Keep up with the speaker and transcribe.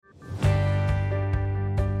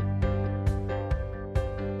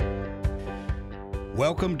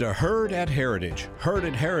Welcome to Heard at Heritage. Heard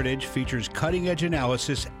at Heritage features cutting-edge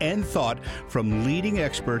analysis and thought from leading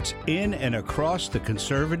experts in and across the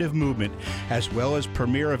conservative movement, as well as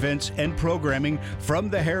premier events and programming from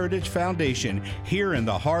the Heritage Foundation here in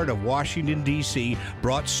the heart of Washington, D.C.,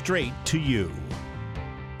 brought straight to you.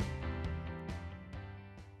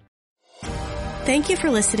 Thank you for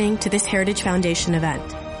listening to this Heritage Foundation event.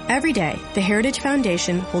 Every day, the Heritage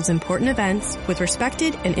Foundation holds important events with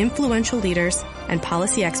respected and influential leaders and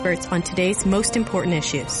policy experts on today's most important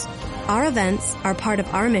issues. Our events are part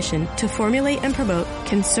of our mission to formulate and promote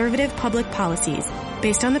conservative public policies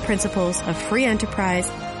based on the principles of free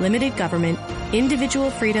enterprise, limited government, individual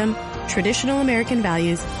freedom, traditional American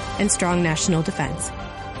values, and strong national defense.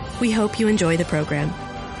 We hope you enjoy the program.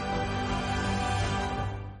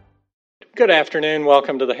 Good afternoon.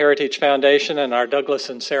 Welcome to the Heritage Foundation and our Douglas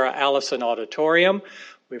and Sarah Allison Auditorium.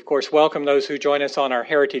 We, of course, welcome those who join us on our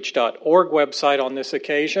heritage.org website on this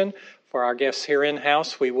occasion. For our guests here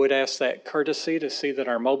in-house, we would ask that courtesy to see that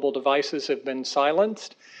our mobile devices have been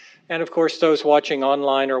silenced. And, of course, those watching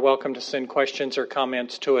online are welcome to send questions or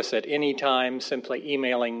comments to us at any time, simply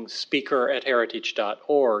emailing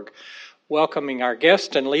speaker@heritage.org. Welcoming our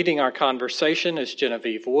guest and leading our conversation is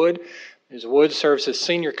Genevieve Wood. Ms. Wood serves as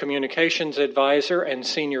Senior Communications Advisor and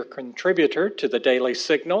Senior Contributor to the Daily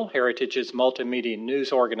Signal, Heritage's multimedia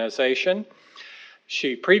news organization.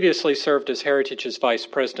 She previously served as Heritage's Vice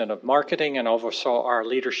President of Marketing and oversaw our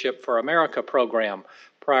Leadership for America program.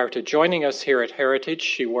 Prior to joining us here at Heritage,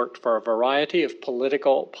 she worked for a variety of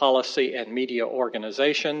political, policy, and media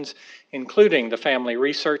organizations, including the Family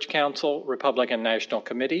Research Council, Republican National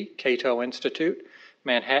Committee, Cato Institute,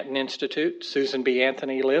 Manhattan Institute, Susan B.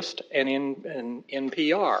 Anthony List, and in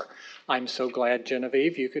NPR. I'm so glad,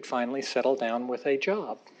 Genevieve, you could finally settle down with a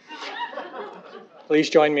job. Please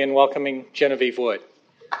join me in welcoming Genevieve Wood.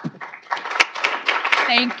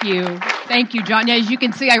 Thank you. Thank you, John. Yeah, as you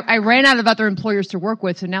can see, I ran out of other employers to work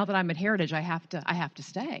with, so now that I'm at Heritage, I have to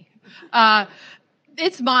stay.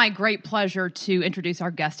 It's my great pleasure to introduce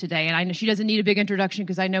our guest today, and I know she doesn't need a big introduction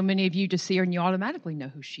because I know many of you just see her and you automatically know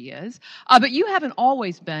who she is. But you haven't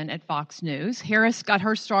always been at Fox News. Harris got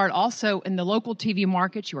her start also in the local TV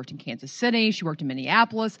market. She worked in Kansas City. She worked in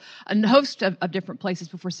Minneapolis, a host of different places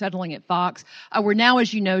before settling at Fox, where now,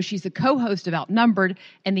 as you know, she's the co-host of Outnumbered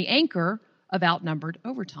and the anchor of Outnumbered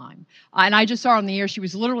Overtime. And I just saw her on the air. She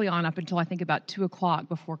was literally on up until I think about 2 o'clock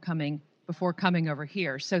before coming over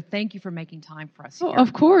here. So thank you for making time for us here. Oh,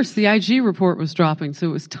 of course. The IG report was dropping, so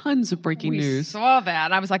it was tons of breaking news. We saw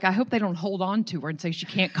that. I was like, I hope they don't hold on to her and say she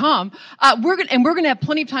can't come. We're going to have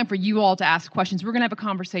plenty of time for you all to ask questions. We're going to have a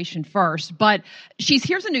conversation first. But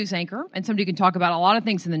here's a news anchor, and somebody who can talk about a lot of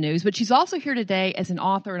things in the news. But she's also here today as an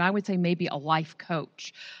author, and I would say maybe a life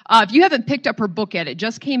coach. If you haven't picked up her book yet, it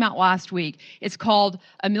just came out last week. It's called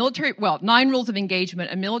 9 Rules of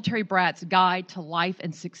Engagement, A Military Brat's Guide to Life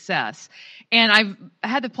and Success. And I've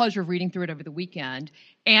had the pleasure of reading through it over the weekend.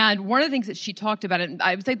 And one of the things that she talked about, and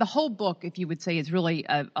I would say the whole book, if you would say, is really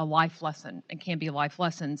a life lesson and can be life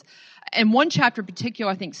lessons. And one chapter in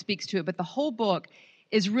particular, I think, speaks to it. But the whole book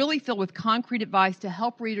is really filled with concrete advice to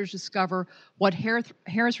help readers discover what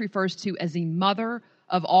Harris refers to as the mother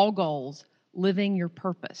of all goals, living your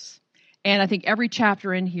purpose. And I think every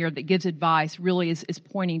chapter in here that gives advice really is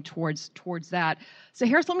pointing towards that. So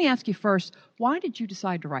Harris, let me ask you first, why did you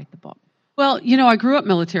decide to write the book? Well, I grew up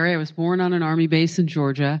military. I was born on an Army base in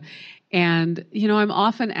Georgia. And, I'm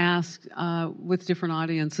often asked with different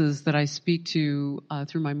audiences that I speak to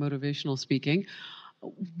through my motivational speaking,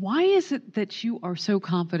 why is it that you are so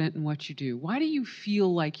confident in what you do? Why do you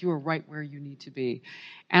feel like you are right where you need to be?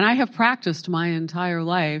 And I have practiced my entire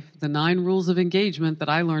life the 9 rules of engagement that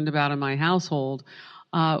I learned about in my household.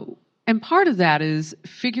 And part of that is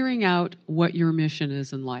figuring out what your mission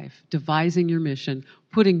is in life, devising your mission,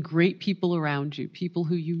 putting great people around you, people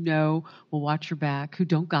who you know will watch your back, who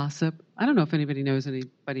don't gossip. I don't know if anybody knows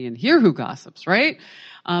anybody in here who gossips, right?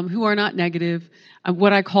 Who are not negative,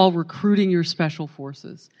 what I call recruiting your special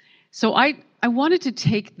forces. So I wanted to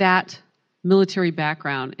take that military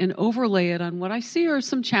background and overlay it on what I see are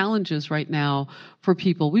some challenges right now for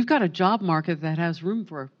people. We've got a job market that has room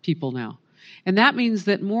for people now. And that means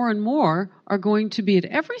that more and more are going to be at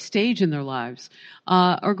every stage in their lives,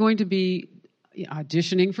 are going to be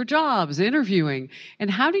auditioning for jobs, interviewing. And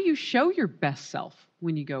how do you show your best self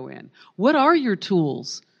when you go in? What are your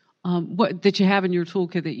tools that you have in your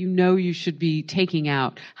toolkit that you should be taking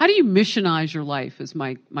out? How do you missionize your life is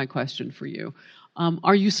my question for you.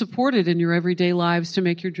 Are you supported in your everyday lives to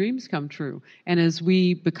make your dreams come true? And as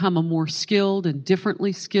we become a more skilled and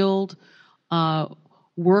differently skilled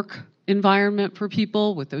work environment for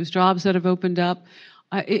people with those jobs that have opened up,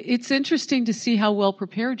 It's interesting to see how well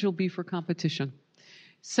prepared you'll be for competition.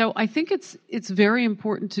 So I think it's very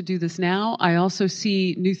important to do this now. I also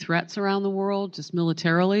see new threats around the world, just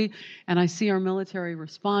militarily, and I see our military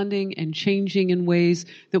responding and changing in ways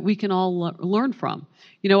that we can all learn from.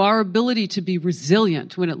 You know, our ability to be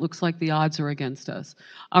resilient when it looks like the odds are against us,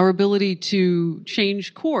 our ability to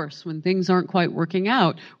change course when things aren't quite working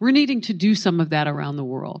out. We're needing to do some of that around the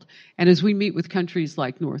world. And as we meet with countries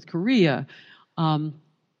like North Korea,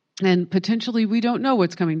 and potentially we don't know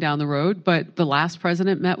what's coming down the road, but the last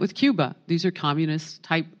president met with Cuba. These are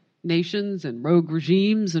communist-type nations and rogue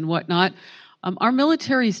regimes and whatnot. Our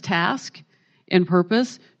military's task and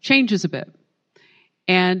purpose changes a bit.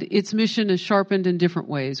 And its mission is sharpened in different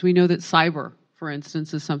ways. We know that cyber, for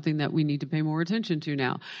instance, is something that we need to pay more attention to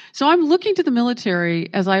now. So I'm looking to the military,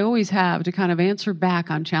 as I always have, to kind of answer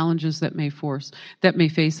back on challenges that may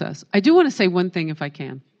face us. I do want to say one thing if I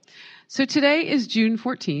can. So today is June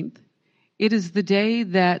 14th. It is the day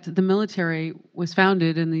that the military was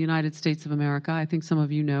founded in the United States of America. I think some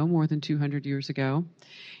of you know, more than 200 years ago.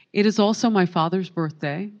 It is also my father's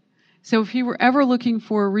birthday. So if he were ever looking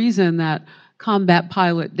for a reason, that combat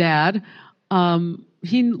pilot dad,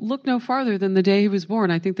 he looked no farther than the day he was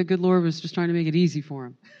born. I think the good Lord was just trying to make it easy for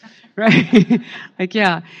him. Right? Like,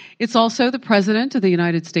 yeah. It's also the President of the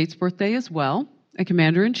United States' birthday as well, a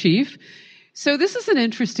Commander-in-Chief. So this is an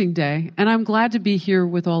interesting day, and I'm glad to be here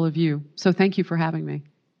with all of you. So thank you for having me.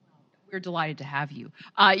 We're delighted to have you.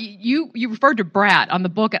 You referred to BRAT on the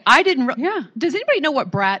book. I didn't. Yeah. Does anybody know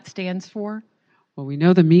what BRAT stands for? Well, we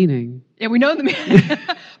know the meaning. Yeah, we know the meaning.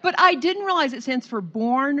 But I didn't realize it stands for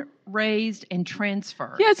Born, Raised, and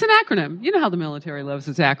Transferred. Yeah, it's an acronym. You know how the military loves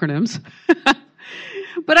its acronyms.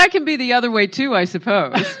 But I can be the other way too, I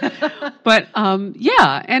suppose. But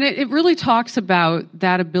yeah, and it really talks about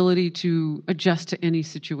that ability to adjust to any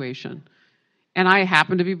situation. And I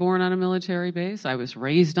happen to be born on a military base. I was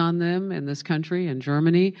raised on them in this country, in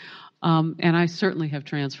Germany. And I certainly have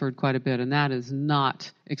transferred quite a bit, and that is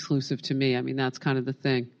not exclusive to me. I mean, that's kind of the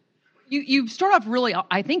thing. You start off really,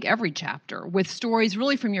 I think, every chapter with stories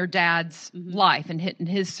really from your dad's life and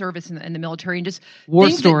his service in the military, and just war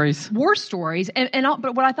stories.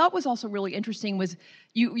 But what I thought was also really interesting was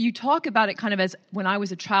you talk about it kind of as, when I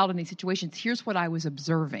was a child in these situations, here's what I was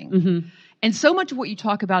observing. Mm-hmm. And so much of what you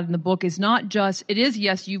talk about in the book is not just, it is,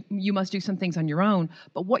 yes, you must do some things on your own,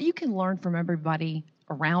 but what you can learn from everybody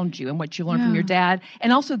around you and what you learn from your dad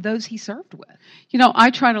and also those he served with. You know, I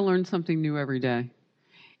try to learn something new every day.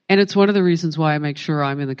 And it's one of the reasons why I make sure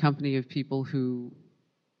I'm in the company of people who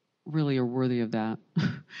really are worthy of that.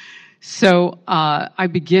 So I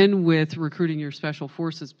begin with recruiting your special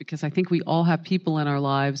forces because I think we all have people in our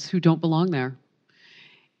lives who don't belong there.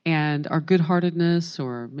 And our good-heartedness,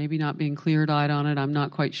 or maybe not being clear-eyed on it, I'm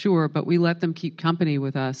not quite sure, but we let them keep company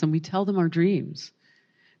with us and we tell them our dreams.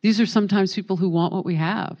 These are sometimes people who want what we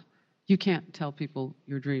have. You can't tell people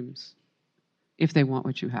your dreams if they want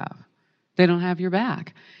what you have. They don't have your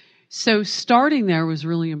back. So starting there was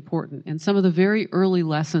really important. And some of the very early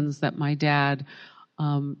lessons that my dad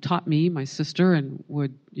taught me, my sister, and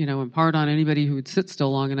would, impart on anybody who would sit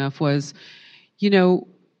still long enough was,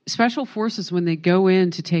 special forces, when they go in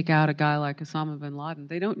to take out a guy like Osama bin Laden,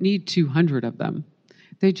 they don't need 200 of them.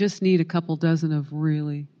 They just need a couple dozen of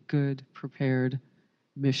really good, prepared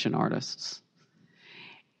mission artists.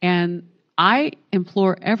 And I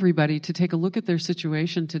implore everybody to take a look at their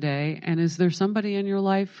situation today, and is there somebody in your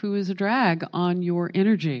life who is a drag on your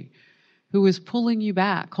energy, who is pulling you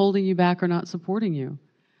back, holding you back, or not supporting you?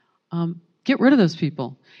 Get rid of those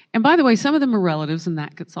people. And by the way, some of them are relatives, and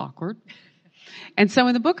that gets awkward. And so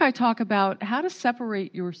in the book, I talk about how to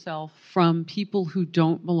separate yourself from people who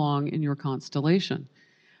don't belong in your constellation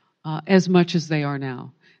as much as they are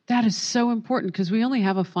now. That is so important because we only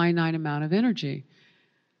have a finite amount of energy.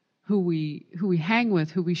 Who we hang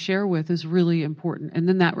with, who we share with is really important. And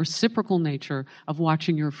then that reciprocal nature of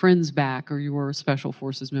watching your friends back or your special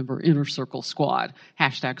forces member, inner circle squad,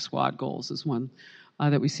 #squad goals is one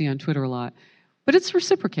that we see on Twitter a lot. But it's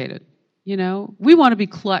reciprocated. We want to be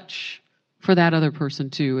clutch for that other person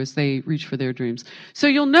too as they reach for their dreams. So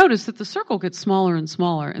you'll notice that the circle gets smaller and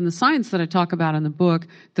smaller. And the science that I talk about in the book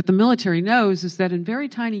that the military knows is that in very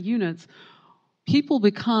tiny units, people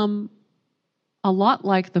become a lot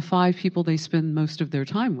like the 5 people they spend most of their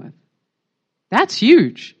time with. That's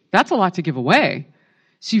huge. That's a lot to give away.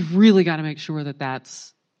 So you've really got to make sure that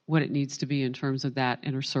that's what it needs to be in terms of that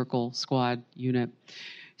inner circle squad unit.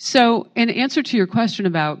 So in answer to your question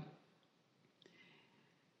about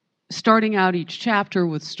starting out each chapter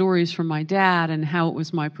with stories from my dad and how it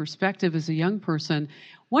was my perspective as a young person,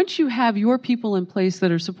 once you have your people in place that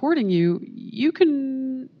are supporting you, you can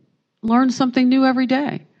learn something new every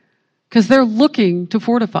day because they're looking to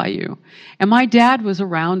fortify you. And my dad was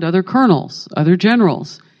around other colonels, other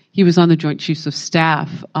generals. He was on the Joint Chiefs of Staff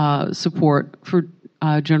support for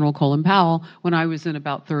General Colin Powell when I was in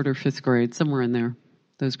about 3rd or 5th grade, somewhere in there,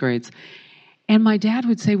 those grades. And my dad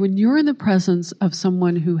would say, when you're in the presence of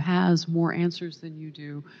someone who has more answers than you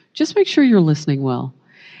do, just make sure you're listening well.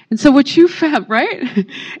 And so what you found, right?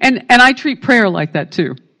 And I treat prayer like that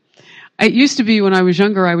too. It used to be when I was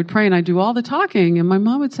younger, I would pray and I'd do all the talking, and my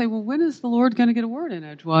mom would say, well, when is the Lord going to get a word in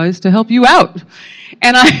edgewise to help you out?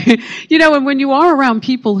 And and when you are around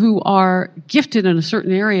people who are gifted in a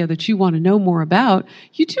certain area that you want to know more about,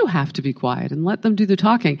 you do have to be quiet and let them do the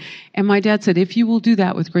talking. And my dad said, if you will do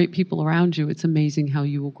that with great people around you, it's amazing how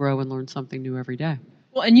you will grow and learn something new every day.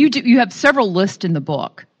 Well, and you have several lists in the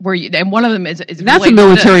book and one of them is that's a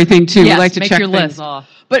military thing too. Yes, we like to check your things list off.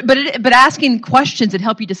 But asking questions that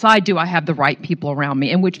help you decide, do I have the right people around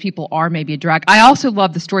me, and which people are maybe a drag. I also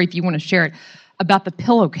love the story, if you want to share it, about the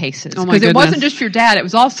pillowcases, because it wasn't just your dad; it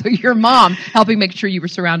was also your mom helping make sure you were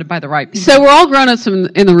surrounded by the right people. So we're all grown-ups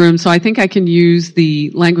in the room, so I think I can use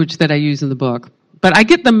the language that I use in the book. But I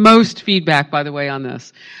get the most feedback, by the way, on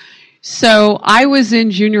this. So I was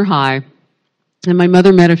in junior high. And my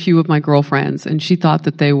mother met a few of my girlfriends, and she thought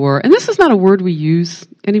that they were, and this is not a word we use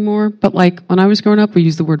anymore, but like when I was growing up, we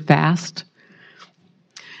used the word fast.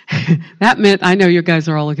 That meant, I know you guys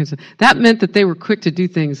are all looking, that meant that they were quick to do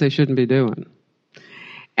things they shouldn't be doing.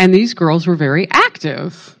 And these girls were very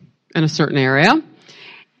active in a certain area.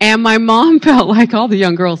 And my mom felt like, all the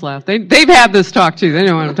young girls laughed. They've had this talk too. They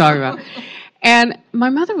know what I'm talking about. And my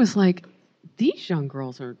mother was like, these young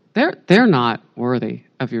girls they're not worthy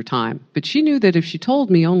of your time. But she knew that if she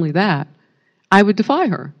told me only that, I would defy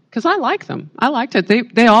her. Because I like them. I liked it.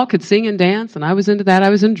 They all could sing and dance, and I was into that.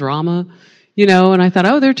 I was in drama, and I thought,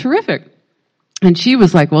 oh, they're terrific. And she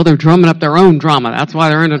was like, well, they're drumming up their own drama. That's why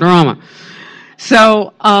they're into drama.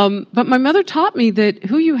 So, but my mother taught me that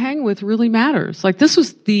who you hang with really matters. Like, this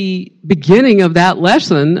was the beginning of that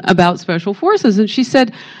lesson about special forces. And she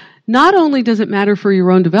said, not only does it matter for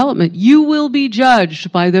your own development, you will be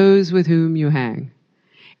judged by those with whom you hang.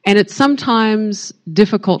 And it's sometimes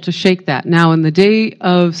difficult to shake that. Now, in the day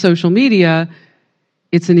of social media,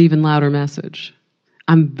 it's an even louder message.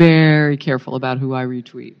 I'm very careful about who I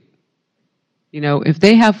retweet. If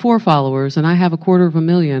they have 4 followers and I have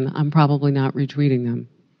 250,000, I'm probably not retweeting them.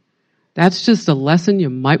 That's just a lesson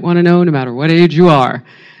you might want to know no matter what age you are.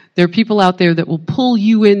 There are people out there that will pull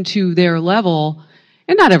you into their level.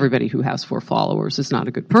 And not everybody who has 4 followers is not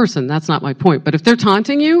a good person. That's not my point. But if they're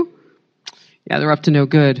taunting you, yeah, they're up to no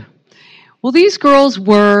good. Well, these girls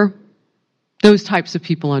were those types of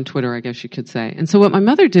people on Twitter, I guess you could say. And so what my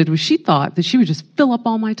mother did was she thought that she would just fill up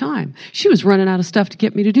all my time. She was running out of stuff to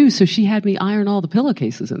get me to do, so she had me iron all the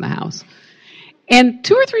pillowcases in the house. And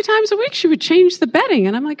 2 or 3 times a week, she would change the bedding.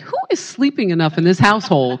 And I'm like, who is sleeping enough in this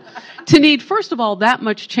household to need, first of all, that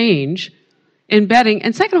much change in bedding,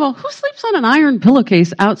 and second of all, who sleeps on an iron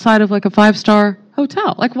pillowcase outside of like a 5-star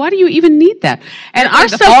hotel? Like, why do you even need that? And our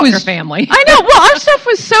stuff was family. I know. Well, our stuff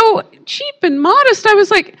was so cheap and modest. I was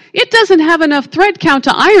like, it doesn't have enough thread count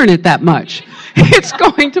to iron it that much. It's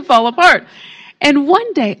going to fall apart. And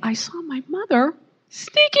one day, I saw my mother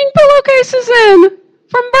sneaking pillowcases in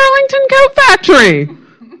from Burlington Coat Factory.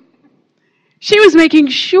 She was making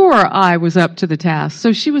sure I was up to the task.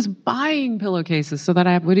 So she was buying pillowcases so that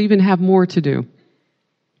I would even have more to do.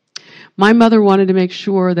 My mother wanted to make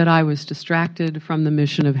sure that I was distracted from the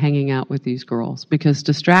mission of hanging out with these girls, because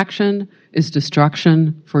distraction is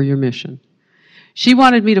destruction for your mission. She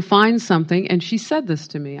wanted me to find something, and she said this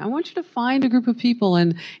to me. I want you to find a group of people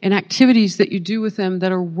and activities that you do with them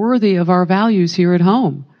that are worthy of our values here at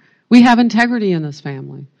home. We have integrity in this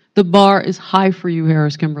family. The bar is high for you,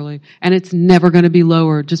 Harris Kimberly, and it's never going to be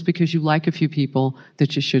lower just because you like a few people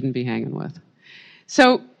that you shouldn't be hanging with.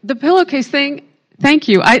 So the pillowcase thing, thank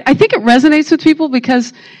you. I think it resonates with people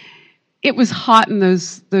because it was hot in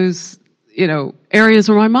those areas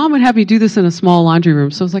where my mom would have me do this in a small laundry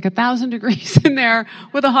room. So it was like 1,000 degrees in there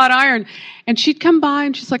with a hot iron. And she'd come by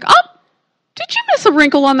and she's like, oh, did you miss a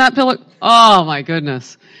wrinkle on that pillow? Oh, my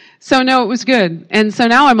goodness. So no, it was good. And so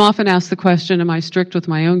now I'm often asked the question, am I strict with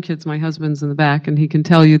my own kids? My husband's in the back, and he can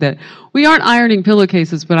tell you that we aren't ironing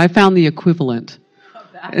pillowcases, but I found the equivalent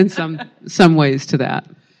in some ways to that.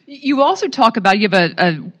 You also talk about, you have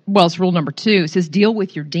it's rule number 2. It says deal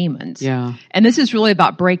with your demons. Yeah. And this is really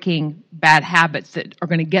about breaking bad habits that are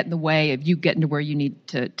going to get in the way of you getting to where you need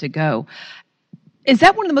to go. Is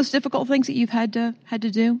that one of the most difficult things that you've had to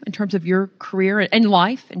do in terms of your career and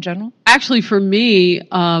life in general? Actually, for me,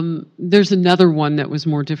 there's another one that was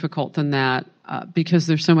more difficult than that. because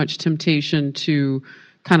there's so much temptation to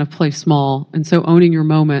kind of play small. And so owning your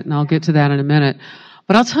moment, and I'll get to that in a minute.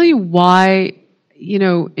 But I'll tell you why,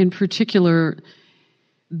 in particular,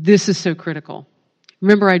 this is so critical.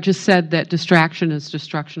 Remember, I just said that distraction is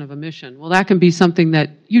destruction of a mission. Well, that can be something that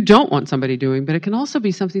you don't want somebody doing, but it can also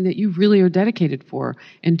be something that you really are dedicated for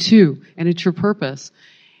and to, and it's your purpose.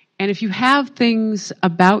 And if you have things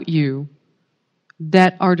about you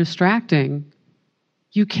that are distracting,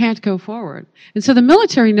 you can't go forward. And so the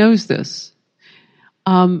military knows this.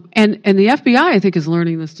 And the FBI, I think, is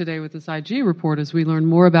learning this today with this IG report as we learn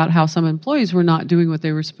more about how some employees were not doing what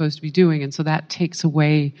they were supposed to be doing. And so that takes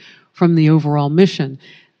away from the overall mission.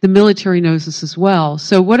 The military knows this as well.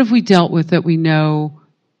 So what have we dealt with that we know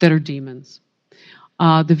that are demons?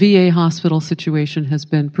 The VA hospital situation has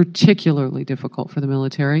been particularly difficult for the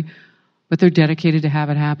military, but they're dedicated to have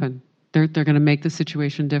it happen. They're going to make the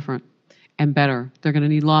situation different and better. They're going to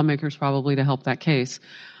need lawmakers probably to help that case.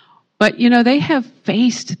 But, they have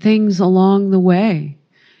faced things along the way.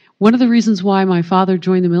 One of the reasons why my father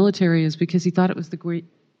joined the military is because he thought it was the great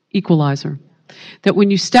equalizer. That when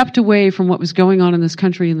you stepped away from what was going on in this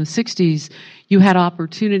country in the 60s, you had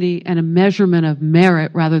opportunity and a measurement of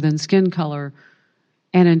merit rather than skin color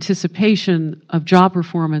and anticipation of job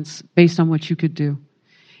performance based on what you could do.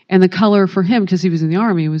 And the color for him, because he was in the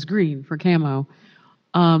Army, was green for camo,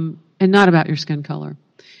 and not about your skin color.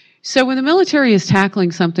 So when the military is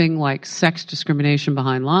tackling something like sex discrimination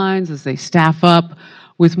behind lines, as they staff up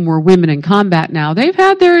with more women in combat now, they've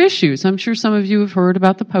had their issues. I'm sure some of you have heard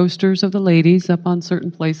about the posters of the ladies up on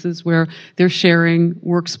certain places where they're sharing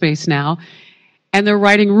workspace now. And they're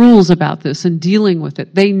writing rules about this and dealing with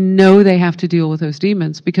it. They know they have to deal with those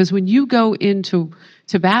demons because when you go into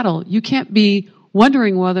battle, you can't be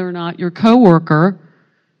wondering whether or not your coworker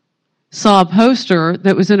saw a poster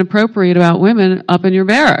that was inappropriate about women up in your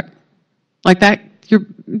barrack. Like that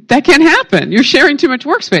can't happen. You're sharing too much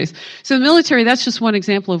workspace. So the military, that's just one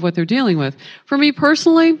example of what they're dealing with. For me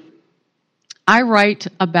personally, I write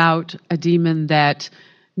about a demon that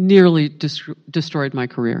nearly destroyed my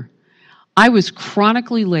career. I was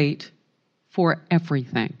chronically late for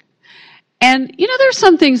everything. And, there's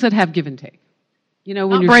some things that have give and take. When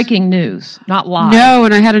not breaking news, not live. No,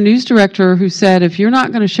 and I had a news director who said, if you're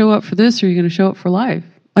not going to show up for this, are you going to show up for life?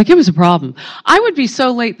 Like, it was a problem. I would be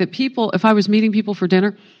so late that people, if I was meeting people for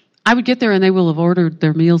dinner, I would get there and they will have ordered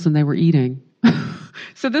their meals and they were eating.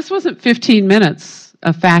 So this wasn't 15 minutes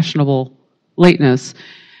of fashionable lateness.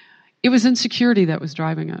 It was insecurity that was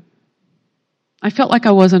driving it. I felt like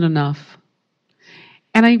I wasn't enough.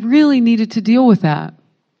 And I really needed to deal with that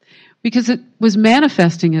because it was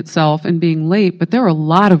manifesting itself in being late, but there are a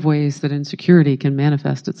lot of ways that insecurity can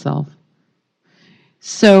manifest itself.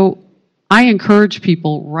 So I encourage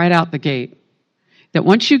people right out the gate that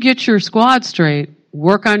once you get your squad straight,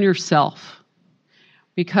 work on yourself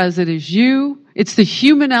because it's the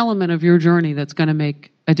human element of your journey that's going to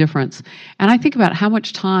make a difference. And I think about how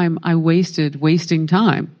much time I wasting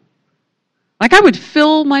time. Like I would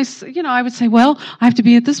I would say, well, I have to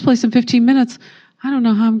be at this place in 15 minutes. I don't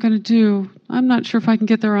know how I'm going to do. I'm not sure if I can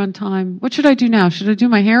get there on time. What should I do now? Should I do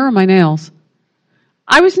my hair or my nails?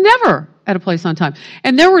 I was never at a place on time.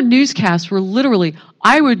 And there were newscasts where literally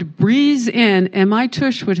I would breeze in and my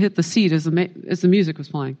tush would hit the seat as the music was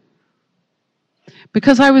playing.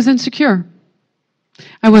 Because I was insecure.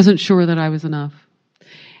 I wasn't sure that I was enough.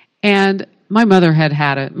 And my mother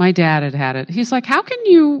had it. My dad had it. He's like, how can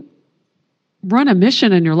you run a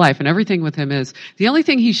mission in your life? And everything with him is, the only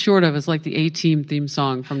thing he's short of is like the A-Team theme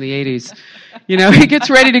song from the 80s. He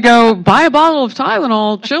gets ready to go buy a bottle of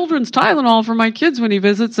Tylenol, children's Tylenol for my kids when he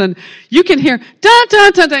visits, and you can hear, dun,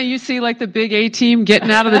 dun, dun, dun. You see like the big A-Team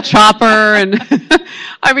getting out of the chopper, and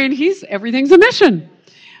I mean, everything's a mission.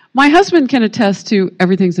 My husband can attest to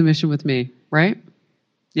everything's a mission with me, right?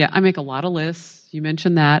 Yeah, I make a lot of lists. You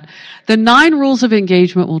mentioned that. The 9 rules of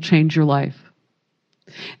engagement will change your life.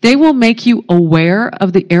 They will make you aware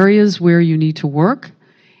of the areas where you need to work,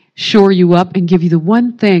 shore you up, and give you the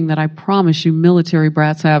one thing that I promise you military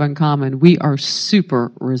brats have in common. We are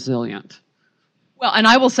super resilient. Well, and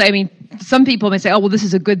I will say, some people may say, oh, well, this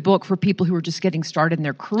is a good book for people who are just getting started in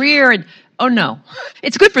their career. And oh, no.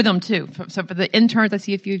 It's good for them, too. So for the interns, I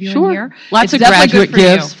see a few of you in here. Lots of graduate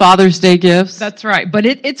gifts, Father's Day gifts. That's right. But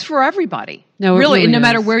it's for everybody. No, really, and no is.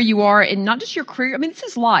 matter where you are, and not just your career. This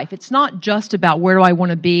is life. It's not just about where do I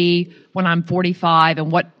want to be when I'm 45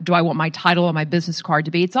 and what do I want my title on my business card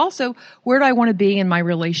to be. It's also where do I want to be in my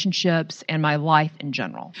relationships and my life in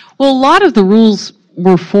general. Well, a lot of the rules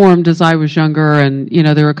were formed as I was younger, and,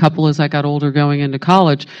 there were a couple as I got older going into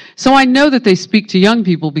college. So I know that they speak to young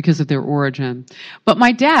people because of their origin. But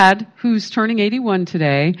my dad, who's turning 81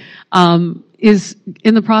 today, is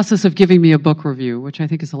in the process of giving me a book review, which I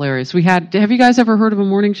think is hilarious. Have you guys ever heard of a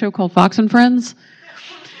morning show called Fox and Friends?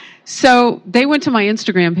 So they went to my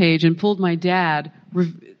Instagram page and pulled my dad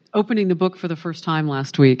opening the book for the first time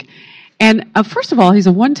last week. And first of all, he's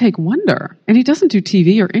a one-take wonder, and he doesn't do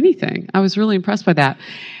TV or anything. I was really impressed by that.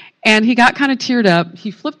 And he got kind of teared up.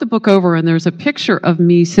 He flipped the book over, and there's a picture of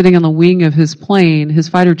me sitting on the wing of his plane, his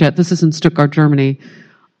fighter jet. This is in Stuttgart, Germany,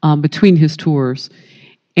 between his tours,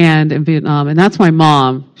 and in Vietnam. And that's my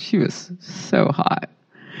mom. She was so hot.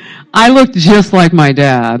 I looked just like my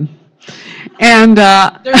dad. And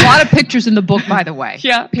there's a lot of pictures in the book, by the way.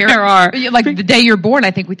 Yeah, there are. Like the day you're born,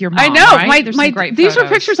 I think, with your mom. I know. Right? These were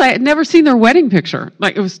pictures. I had never seen their wedding picture.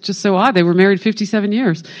 Like, it was just so odd. They were married 57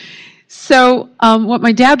 years. So what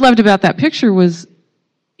my dad loved about that picture was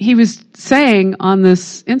he was saying on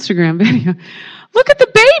this Instagram video, "Look at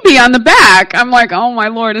the baby on the back." I'm like, oh my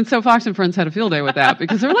Lord. And so Fox and Friends had a field day with that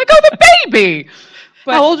because they were like, oh, the baby.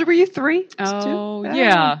 But, how old were you? 3? Oh, 2?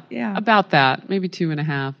 yeah. About that. Maybe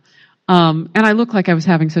 2.5. And I looked like I was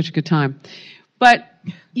having such a good time. But,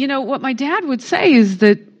 what my dad would say is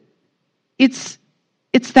that it's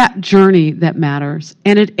that journey that matters.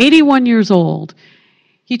 And at 81 years old,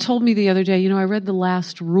 he told me the other day, I read the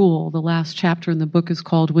last rule, the last chapter in the book is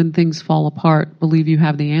called When Things Fall Apart, Believe You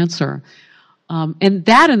Have the Answer. And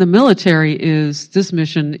that in the military is, this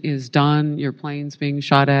mission is done, your plane's being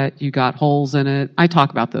shot at, you got holes in it. I talk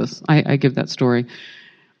about this. I give that story.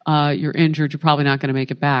 You're injured, you're probably not going to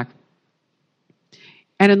make it back.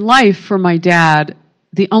 And in life, for my dad,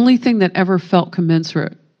 the only thing that ever felt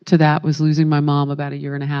commensurate to that was losing my mom about 1.5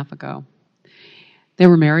 years ago. They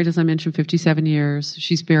were married, as I mentioned, 57 years.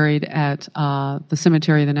 She's buried at the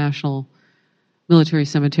cemetery, the National Military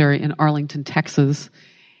Cemetery in Arlington, Texas.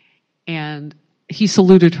 And he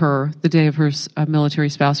saluted her the day of her military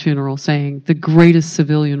spouse funeral, saying, "The greatest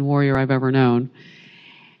civilian warrior I've ever known."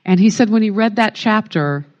 And he said when he read that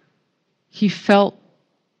chapter, he felt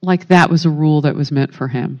like that was a rule that was meant for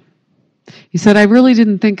him. He said, "I really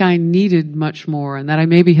didn't think I needed much more and that I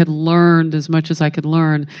maybe had learned as much as I could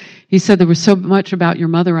learn." He said, "There was so much about your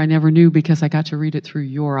mother I never knew because I got to read it through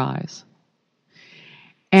your eyes.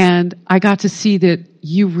 And I got to see that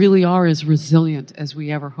you really are as resilient as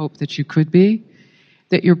we ever hoped that you could be,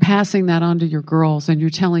 that you're passing that on to your girls and you're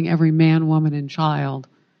telling every man, woman, and child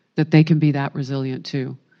that they can be that resilient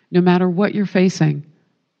too. No matter what you're facing,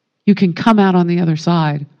 you can come out on the other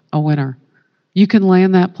side a winner. You can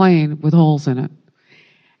land that plane with holes in it."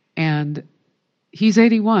 And he's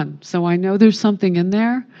 81, so I know there's something in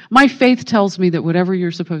there. My faith tells me that whatever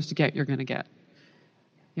you're supposed to get, you're going to get.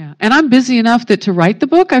 Yeah, and I'm busy enough that to write the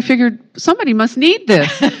book, I figured somebody must need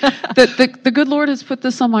this. That the good Lord has put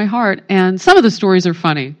this on my heart, and some of the stories are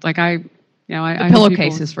funny. Like I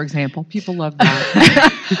pillowcases, for example. People love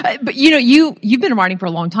that. But you've been writing for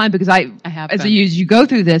a long time because I have. As you go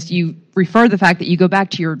through this, you refer to the fact that you go back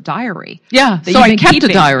to your diary. Yeah, so I kept a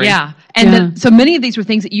diary. Yeah, and so many of these were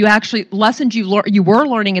things that you actually lessons you were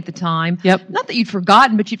learning at the time. Yep. Not that you'd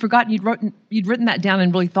forgotten, but you'd written that down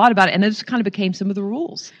and really thought about it, and those kind of became some of the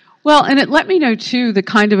rules. Well, and it let me know too the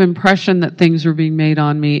kind of impression that things were being made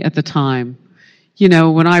on me at the time.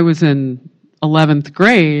 When I was in 11th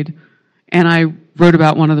grade. And I wrote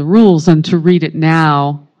about one of the rules, and to read it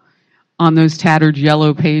now on those tattered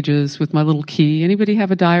yellow pages with my little key. Anybody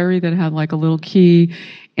have a diary that had like a little key?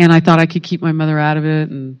 And I thought I could keep my mother out of it.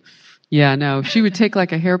 And she would take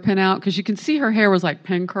like a hairpin out because you can see her hair was like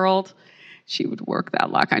pin curled. She would work that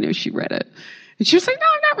lock. I knew she read it. And she was like, "No,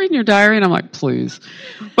 I'm not reading your diary." And I'm like, "Please."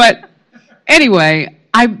 But anyway,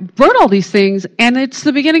 I wrote all these things, and it's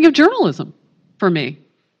the beginning of journalism for me.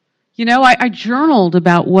 I journaled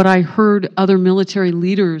about what I heard other military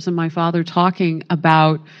leaders and my father talking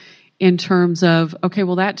about in terms of, okay,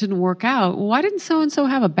 well, that didn't work out. Well, why didn't so-and-so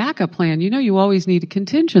have a backup plan? You always need a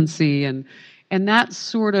contingency and that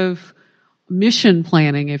sort of mission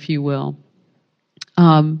planning, if you will.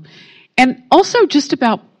 And also just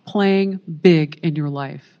about playing big in your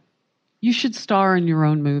life. You should star in your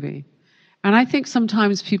own movie. And I think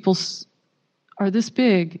sometimes people are this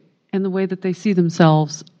big in the way that they see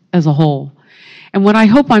themselves as a whole. And what I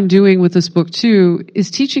hope I'm doing with this book too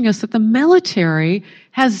is teaching us that the military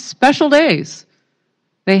has special days.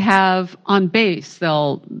 They have on base,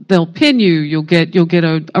 they'll pin you, you'll get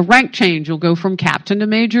a rank change, you'll go from captain to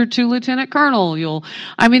major to lieutenant colonel,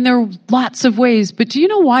 there are lots of ways, but do you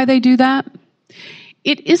know why they do that?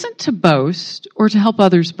 It isn't to boast or to help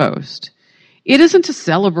others boast. It isn't to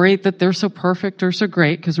celebrate that they're so perfect or so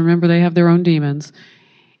great, because remember, they have their own demons.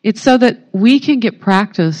 It's so that we can get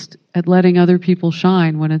practiced at letting other people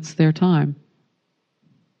shine when it's their time.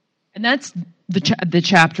 And that's the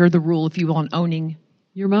chapter, the rule, if you will, on owning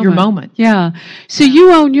your moment. Your moment. Yeah. So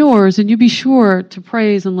you own yours, and you be sure to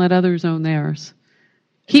praise and let others own theirs.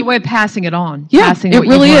 It's a way of passing it on. Yeah, passing it what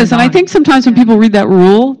really you've is. And learned I think sometimes when people read that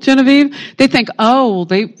rule, Genevieve, they think, oh,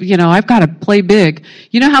 I've got to play big.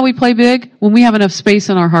 You know how we play big? When we have enough space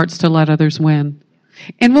in our hearts to let others win.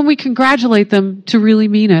 And when we congratulate them to really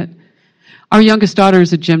mean it. Our youngest daughter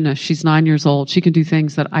is a gymnast. She's 9 years old. She can do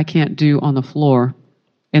things that I can't do on the floor,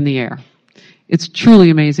 in the air. It's truly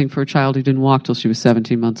amazing for a child who didn't walk till she was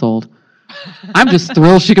 17 months old. I'm just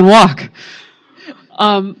thrilled she can walk.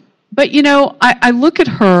 But, I look at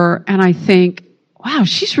her and I think, wow,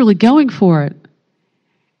 she's really going for it.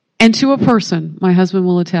 And to a person, my husband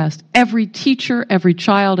will attest, every teacher, every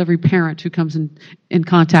child, every parent who comes in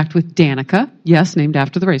contact with Danica, yes, named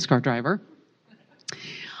after the race car driver,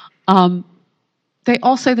 they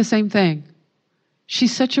all say the same thing.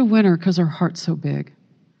 She's such a winner because her heart's so big.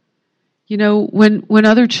 When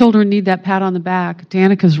other children need that pat on the back,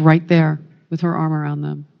 Danica's right there with her arm around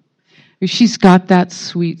them. She's got that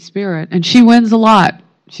sweet spirit, and she wins a lot.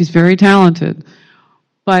 She's very talented.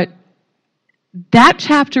 But that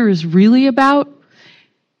chapter is really about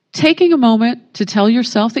taking a moment to tell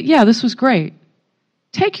yourself that, yeah, this was great.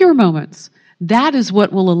 Take your moments. That is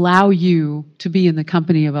what will allow you to be in the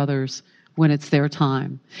company of others when it's their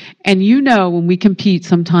time. And when we compete,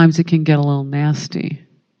 sometimes it can get a little nasty.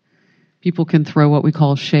 People can throw what we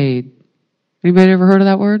call shade. Anybody ever heard of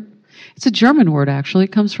that word? It's a German word, actually.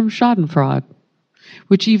 It comes from Schadenfreude,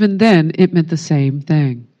 which even then, it meant the same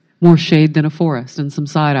thing. More shade than a forest and some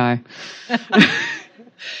side-eye.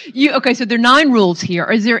 Okay, so there are 9 rules here.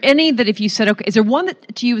 Is there any that if you said, okay, is there one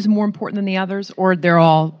that to you is more important than the others, or they're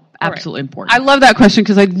all absolutely important? I love that question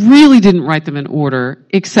because I really didn't write them in order,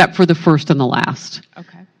 except for the first and the last.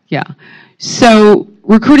 Okay. Yeah. So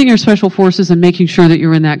recruiting your special forces and making sure that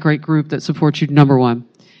you're in that great group that supports you, number 1.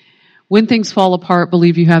 When things fall apart,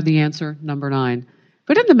 believe you have the answer, number 9.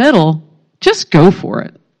 But in the middle, just go for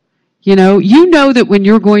it. You know that when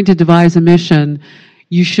you're going to devise a mission,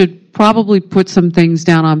 you should probably put some things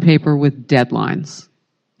down on paper with deadlines.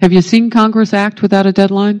 Have you seen Congress act without a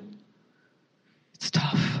deadline? It's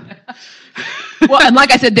tough. Well, and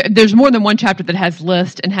like I said, there's more than one chapter that has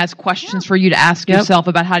lists and has questions for you to ask yourself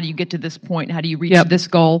about how do you get to this point, how do you reach this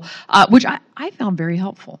goal, which I found very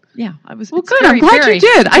helpful. Yeah, I was. Well, good. I'm glad you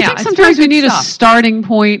did. I think sometimes we need a starting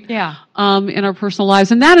point in our personal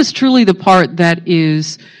lives, and that is truly the part that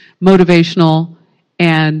is motivational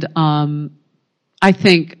and I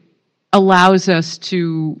think allows us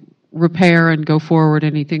to repair and go forward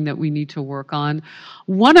anything that we need to work on.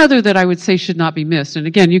 One other that I would say should not be missed, and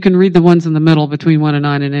again, you can read the ones in the middle between 1 and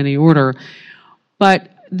 9 in any order, but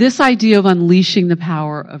this idea of unleashing the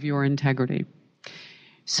power of your integrity.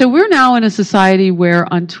 So we're now in a society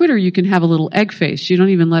where on Twitter you can have a little egg face. You don't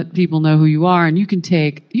even let people know who you are, and you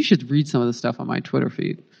should read some of the stuff on my Twitter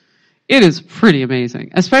feed. It is pretty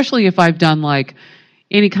amazing, especially if I've done like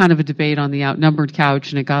any kind of a debate on the outnumbered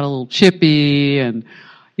couch and it got a little chippy and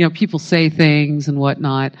people say things and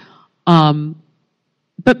whatnot.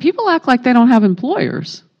 But people act like they don't have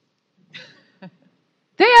employers.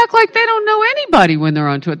 They act like they don't know anybody when they're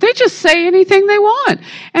onto it. They just say anything they want.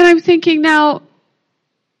 And I'm thinking now,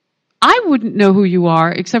 I wouldn't know who you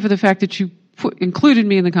are except for the fact that you included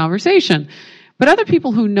me in the conversation. But other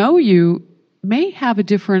people who know you may have a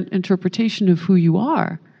different interpretation of who you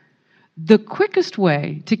are. The quickest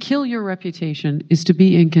way to kill your reputation is to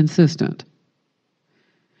be inconsistent.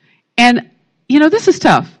 And, this is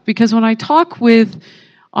tough because when I talk with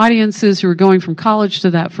audiences who are going from college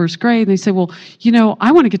to that first grade, they say, well,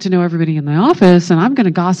 I want to get to know everybody in the office and I'm going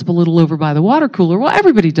to gossip a little over by the water cooler. Well,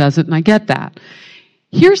 everybody does it and I get that.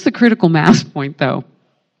 Here's the critical mass point though.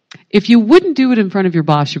 If you wouldn't do it in front of your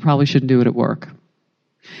boss, you probably shouldn't do it at work.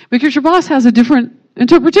 Because your boss has a different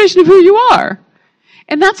interpretation of who you are.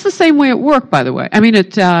 And that's the same way at work, by the way. I mean,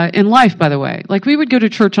 in life, by the way. Like we would go to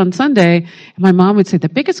church on Sunday, and my mom would say, the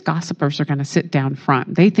biggest gossipers are going to sit down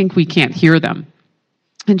front. They think we can't hear them.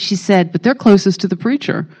 And she said, but they're closest to the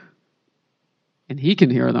preacher. And he can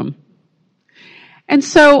hear them. And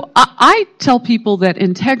so I tell people that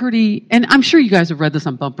integrity, and I'm sure you guys have read this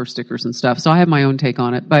on bumper stickers and stuff, so I have my own take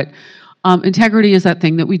on it, but integrity is that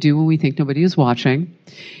thing that we do when we think nobody is watching.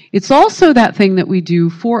 It's also that thing that we do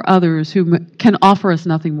for others who can offer us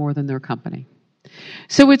nothing more than their company.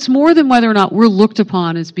 So it's more than whether or not we're looked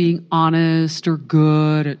upon as being honest or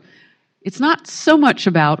good. It's not so much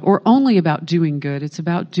about or only about doing good. It's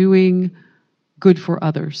about doing good for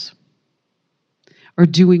others, or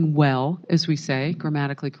doing well, as we say,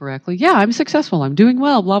 grammatically correctly. Yeah, I'm successful, I'm doing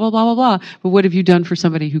well, blah, blah, blah, blah, blah. But what have you done for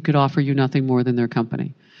somebody who could offer you nothing more than their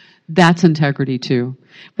company? That's integrity too.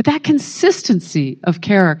 But that consistency of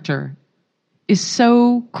character is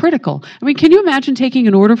so critical. I mean, can you imagine taking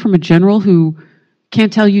an order from a general who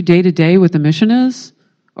can't tell you day to day what the mission is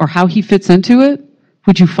or how he fits into it?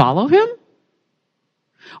 Would you follow him?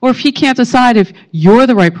 Or if he can't decide if you're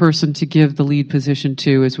the right person to give the lead position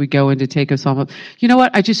to as we go in to take us on, you know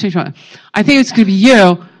what? I just changed my mind. I think it's going to be you.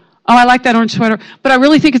 Oh, I like that orange sweater, but I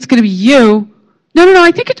really think it's going to be you. No.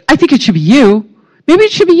 I think it should be you. Maybe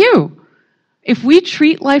it should be you. If we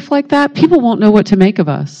treat life like that, people won't know what to make of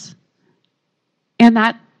us. And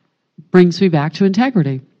that brings me back to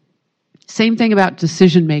integrity. Same thing about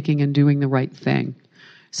decision making and doing the right thing.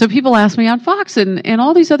 So people ask me on Fox and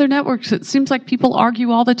all these other networks, it seems like people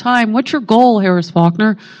argue all the time. What's your goal, Harris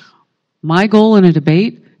Faulkner? My goal in a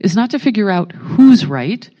debate is not to figure out who's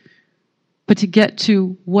right, but to get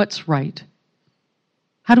to what's right.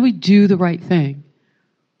 How do we do the right thing?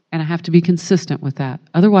 And I have to be consistent with that.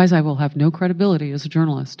 Otherwise, I will have no credibility as a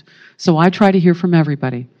journalist. So I try to hear from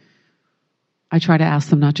everybody. I try to ask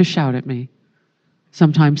them not to shout at me.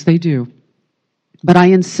 Sometimes they do. But I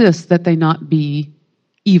insist that they not be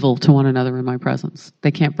evil to one another in my presence.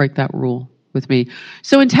 They can't break that rule with me.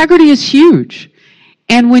 So integrity is huge.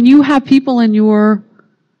 And when you have people in your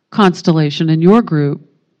constellation, in your group,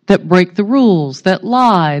 that break the rules, that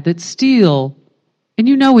lie, that steal, and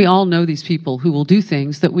you know we all know these people who will do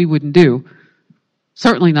things that we wouldn't do,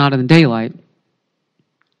 certainly not in the daylight,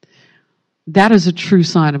 that is a true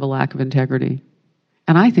sign of a lack of integrity.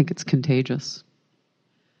 And I think it's contagious.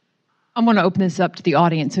 I'm going to open this up to the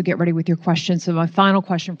audience, so get ready with your questions. So my final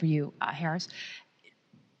question for you, Harris.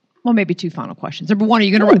 Well, maybe two final questions. Number one, are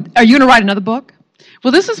you going to write another book?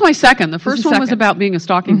 Well, this is my second. The first one was about being a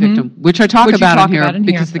stalking victim, which I talk about in here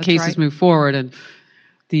because the case has moved forward, and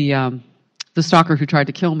the stalker who tried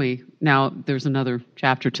to kill me. Now there's another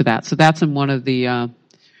chapter to that, so that's in one of the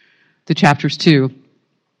chapters too.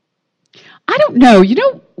 I don't know. You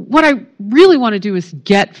know, what I really want to do is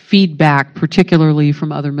get feedback, particularly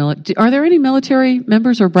from other military. Are there any military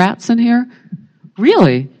members or brats in here?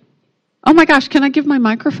 Really? Oh my gosh, can I give my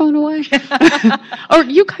microphone away? Or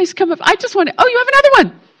you guys come up. I just want to, oh, you have another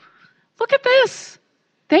one. Look at this.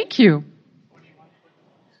 Thank you.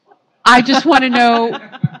 I just want to know,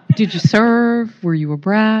 did you serve? Were you a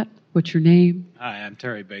brat? What's your name? Hi, I'm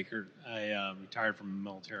Terry Baker. I retired from the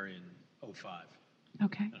military in 2005.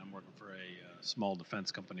 Okay. And I'm working for a small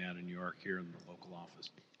defense company out in New York here in the local office.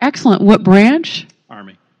 Excellent. What branch?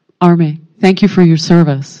 Army. Army. Thank you for your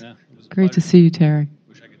service. Yeah, it was a Great pleasure. to see you, Terry.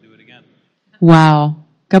 Wish I could do it again. Wow.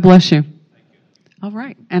 God bless you. Thank you. All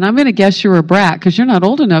right. And I'm going to guess you're a brat because you're not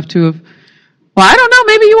old enough to have, well, I don't know.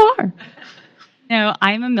 Maybe you are. No,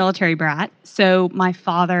 I'm a military brat. So my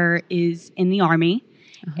father is in the Army.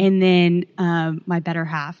 And then my better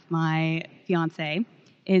half, my fiance,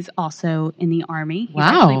 is also in the Army. He's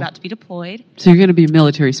actually about to be deployed. So you're going to be a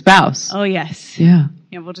military spouse. Oh, yes. Yeah.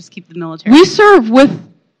 Yeah, we'll just keep the military. We serve with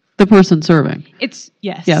the person serving. Yes.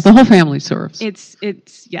 Yeah, the whole family serves. It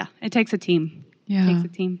takes a team. Yeah. It takes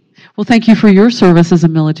a team. Well, thank you for your service as a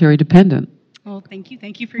military dependent. Well, thank you.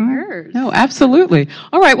 Thank you for yours. No, absolutely.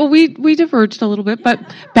 All right, well, we diverged a little bit, but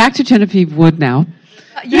back to Genevieve Wood now.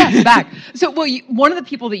 Yes, back. So, one of the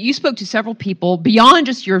people that you spoke to, several people beyond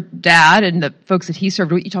just your dad and the folks that he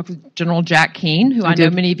served with. You talked with General Jack Keane, who I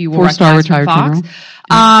know many of you will recognize from Fox,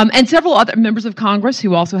 and several other members of Congress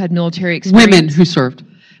who also had military experience. Women who served.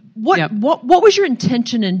 What was your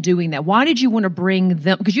intention in doing that? Why did you want to bring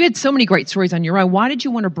them? Because you had so many great stories on your own. Why did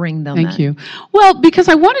you want to bring them? Thank you. Well, because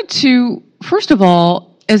I wanted to, first of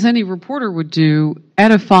all, as any reporter would do,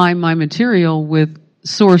 edify my material with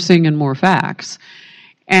sourcing and more facts.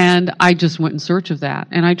 And I just went in search of that.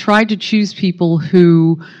 And I tried to choose people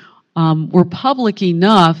who were public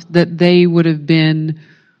enough that they would have been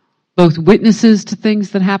both witnesses to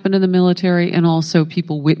things that happened in the military and also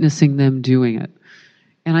people witnessing them doing it.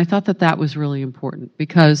 And I thought that was really important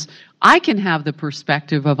because I can have the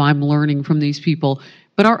perspective of I'm learning from these people,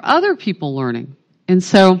 but are other people learning? And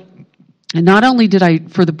so, and not only did I,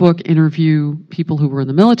 for the book, interview people who were in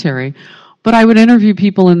the military, but I would interview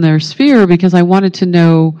people in their sphere because I wanted to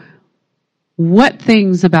know what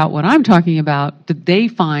things about what I'm talking about did they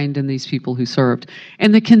find in these people who served.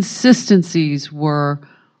 And the consistencies were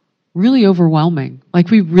really overwhelming. Like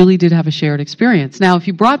we really did have a shared experience. Now, if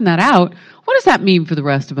you broaden that out, what does that mean for the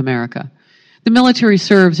rest of America? The military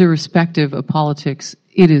serves irrespective of politics.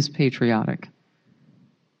 It is patriotic.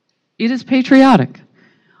 It is patriotic.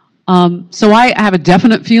 So I have a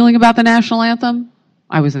definite feeling about the national anthem.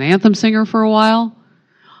 I was an anthem singer for a while.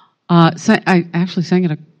 I actually sang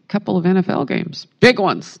at a couple of NFL games, big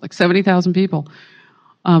ones, like 70,000 people.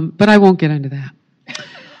 But I won't get into that.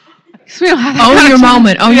 We don't have that Own your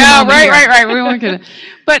moment. Own your moment. Right. We won't get it.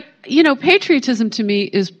 But, patriotism to me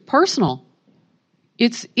is personal.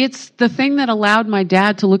 It's the thing that allowed my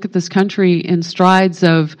dad to look at this country in strides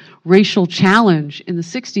of racial challenge in the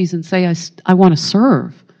 60s and say, I want to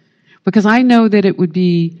serve. Because I know that it would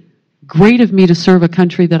be great of me to serve a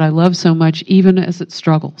country that I love so much, even as it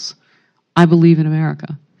struggles. I believe in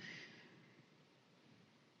America.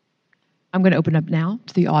 I'm going to open up now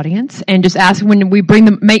to the audience and just ask when we bring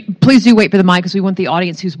them, please do wait for the mic because we want the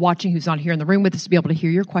audience who's watching, who's not here in the room with us to be able to hear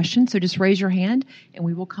your question. So just raise your hand and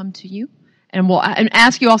we will come to you. And we'll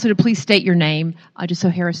ask you also to please state your name, just so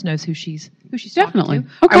Harris knows who she's Definitely. talking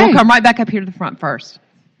to. Okay. All right, we'll come right back up here to the front first.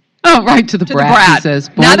 Oh, right, to the brat. He says,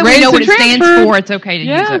 now that we know what it stands for, it's okay to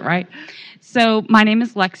use it, right? So my name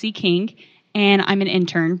is Lexi King, and I'm an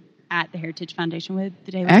intern at the Heritage Foundation with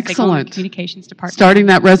the Daily Signal and Communications Department. Starting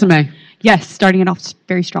that resume. Yes, starting it off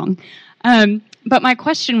very strong. But my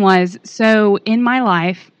question was, so in my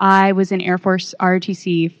life, I was in Air Force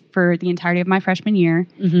ROTC for the entirety of my freshman year,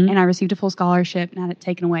 and I received a full scholarship and had it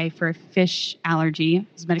taken away for a fish allergy. I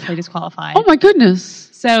was medically disqualified. Oh, my goodness.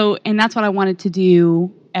 So, and that's what I wanted to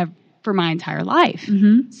do for my entire life.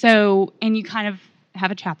 So, and you kind of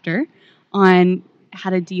have a chapter on how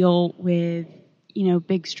to deal with,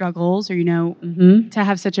 big struggles or, to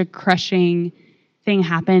have such a crushing thing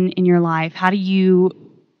happen in your life. How do you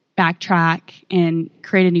backtrack and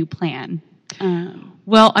create a new plan?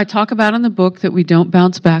 Well, I talk about in the book that we don't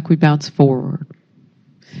bounce back, we bounce forward.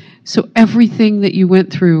 So everything that you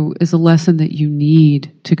went through is a lesson that you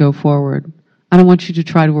need to go forward. I don't want you to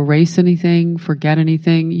try to erase anything, forget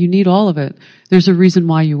anything. You need all of it. There's a reason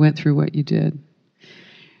why you went through what you did.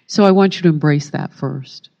 So I want you to embrace that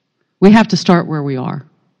first. We have to start where we are.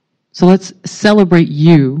 So let's celebrate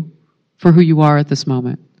you for who you are at this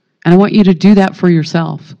moment. And I want you to do that for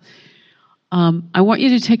yourself. I want you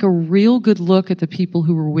to take a real good look at the people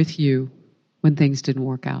who were with you when things didn't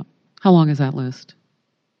work out. How long is that list?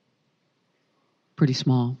 Pretty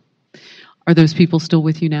small. Are those people still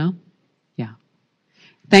with you now? Yeah.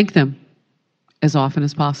 Thank them as often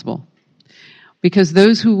as possible. Because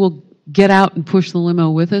those who will get out and push the limo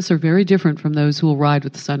with us are very different from those who will ride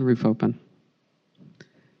with the sunroof open.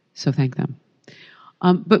 So thank them.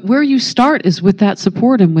 But where you start is with that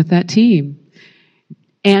support and with that team.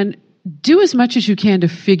 And do as much as you can to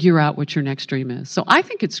figure out what your next dream is. So I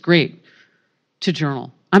think it's great to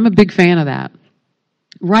journal. I'm a big fan of that.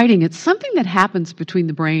 Writing, it's something that happens between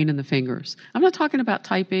the brain and the fingers. I'm not talking about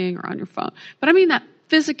typing or on your phone, but I mean that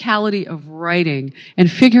physicality of writing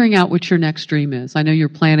and figuring out what your next dream is. I know you're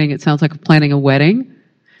planning, it sounds like planning a wedding.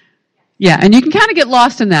 Yeah, and you can kind of get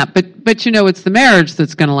lost in that, but it's the marriage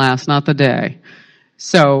that's going to last, not the day.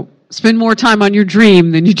 So spend more time on your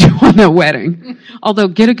dream than you do on the wedding. Although,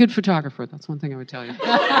 get a good photographer. That's one thing I would tell you.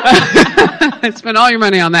 Spend all your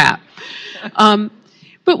money on that.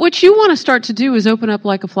 But what you want to start to do is open up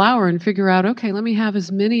like a flower and figure out, okay, let me have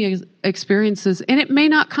as many experiences. And it may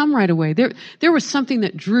not come right away. There was something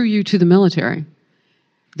that drew you to the military.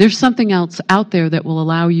 There's something else out there that will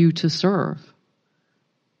allow you to serve.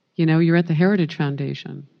 You're at the Heritage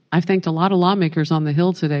Foundation. I've thanked a lot of lawmakers on the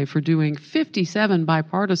Hill today for doing 57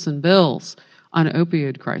 bipartisan bills on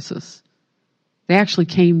opioid crisis. They actually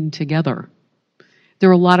came together. There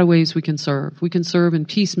are a lot of ways we can serve. We can serve in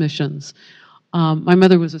peace missions. My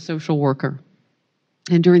mother was a social worker.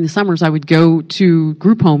 And during the summers, I would go to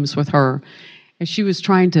group homes with her as she was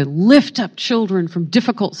trying to lift up children from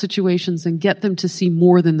difficult situations and get them to see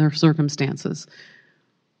more than their circumstances.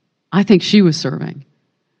 I think she was serving.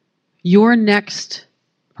 Your next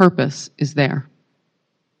purpose is there.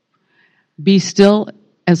 Be still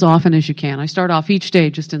as often as you can. I start off each day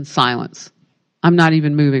just in silence. I'm not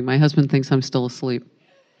even moving. My husband thinks I'm still asleep.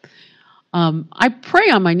 I pray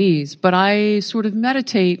on my knees, but I sort of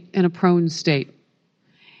meditate in a prone state.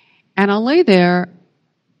 And I'll lay there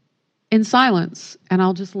in silence and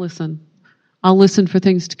I'll just listen. I'll listen for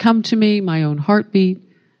things to come to me, my own heartbeat,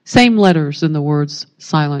 same letters in the words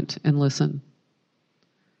silent and listen.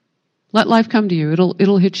 Let life come to you.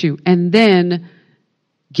 It'll hit you. And then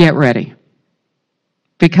get ready.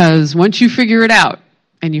 Because once you figure it out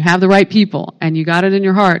and you have the right people and you got it in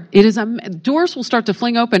your heart, doors will start to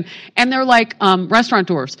fling open. And they're like restaurant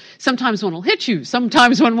doors. Sometimes one will hit you.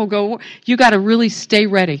 Sometimes one will go. You got to really stay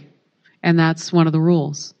ready. And that's one of the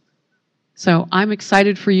rules. So I'm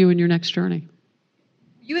excited for you in your next journey.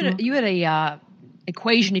 You had a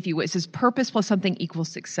equation, if you will. It says purpose plus something equals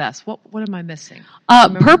success. What am I missing?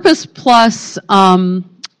 Purpose plus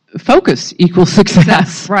focus equals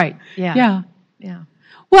success. Right. Yeah.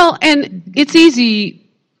 Well, and it's easy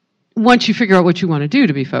once you figure out what you want to do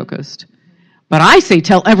to be focused. But I say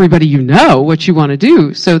tell everybody you know what you want to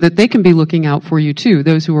do so that they can be looking out for you too,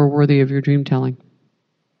 those who are worthy of your dream telling.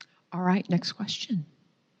 All right, next question.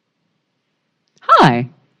 Hi.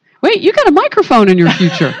 Wait, you got a microphone in your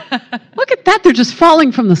future. Look at that. They're just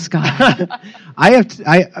falling from the sky.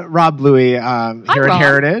 Rob Bluey here Rob. at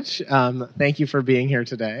Heritage. Thank you for being here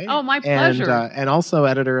today. Oh, my pleasure. And also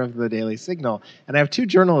editor of the Daily Signal. And I have 2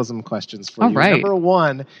 journalism questions for you. Right. Number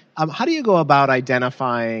 1, how do you go about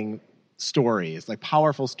identifying stories, like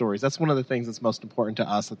powerful stories? That's one of the things that's most important to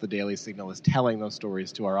us at the Daily Signal, is telling those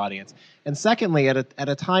stories to our audience. And secondly, at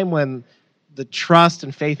a time when the trust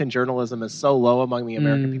and faith in journalism is so low among the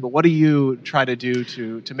American people, what do you try to do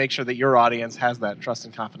to make sure that your audience has that trust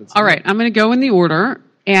and confidence? All right, I'm going to go in the order.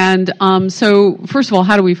 And so, first of all,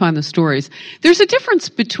 how do we find the stories? There's a difference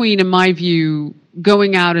between, in my view,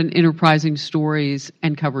 going out and enterprising stories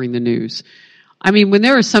and covering the news. I mean, when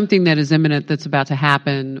there is something that is imminent that's about to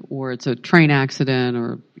happen, or it's a train accident,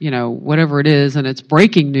 or, whatever it is, and it's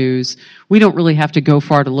breaking news, we don't really have to go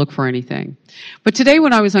far to look for anything. But today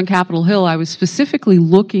when I was on Capitol Hill, I was specifically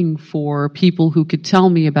looking for people who could tell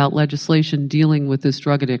me about legislation dealing with this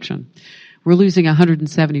drug addiction. We're losing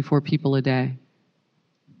 174 people a day.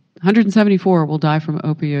 174 will die from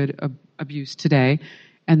opioid abuse today,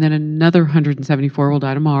 and then another 174 will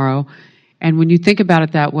die tomorrow. And when you think about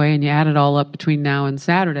it that way and you add it all up between now and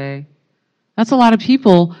Saturday, that's a lot of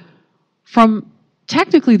people from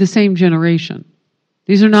technically the same generation.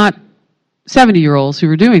 These are not 70-year-olds who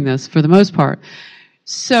are doing this for the most part.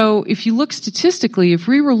 So if you look statistically, if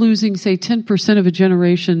we were losing, say, 10% of a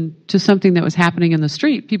generation to something that was happening in the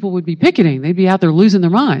street, people would be picketing. They'd be out there losing their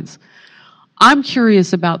minds. I'm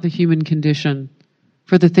curious about the human condition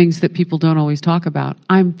for the things that people don't always talk about.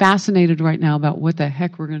 I'm fascinated right now about what the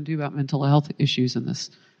heck we're going to do about mental health issues in this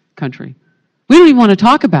country. We don't even want to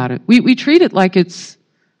talk about it. We treat it like it's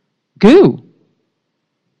goo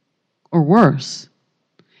or worse.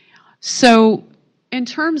 So in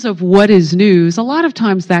terms of what is news, a lot of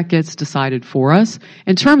times that gets decided for us.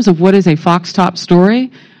 In terms of what is a Fox top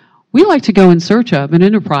story, we like to go in search of an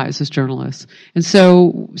enterprise as journalists. And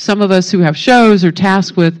so some of us who have shows are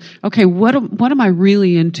tasked with, okay, what am I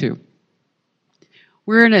really into?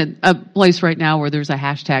 We're in a place right now where there's a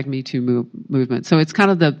hashtag #MeToo movement. So it's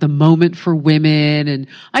kind of the moment for women. And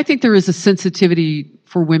I think there is a sensitivity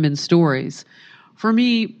for women's stories. For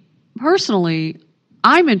me, personally,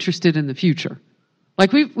 I'm interested in the future.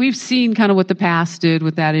 Like we've seen kind of what the past did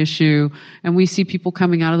with that issue, and we see people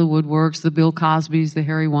coming out of the woodworks, the Bill Cosbys, the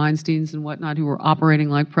Harry Weinsteins and whatnot, who were operating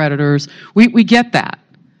like predators. We get that.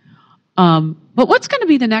 But what's going to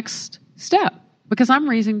be the next step? Because I'm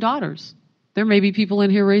raising daughters. There may be people in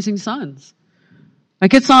here raising sons.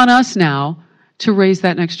 Like it's on us now to raise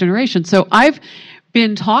that next generation. So I've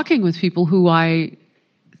been talking with people who I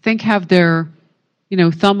think have their,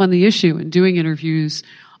 thumb on the issue and doing interviews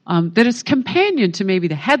that is companion to maybe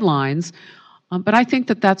the headlines, but I think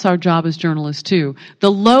that that's our job as journalists too.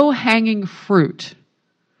 The low-hanging fruit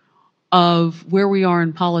of where we are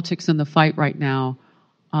in politics and the fight right now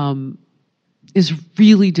is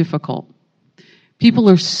really difficult. People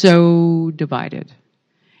are so divided.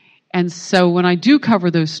 And so when I do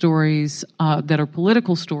cover those stories that are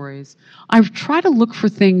political stories, I try to look for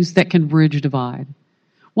things that can bridge a divide.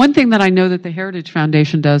 One thing that I know that the Heritage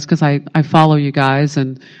Foundation does, because I follow you guys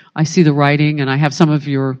and I see the writing and I have some of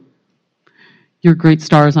your great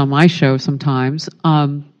stars on my show sometimes,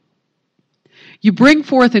 you bring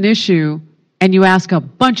forth an issue and you ask a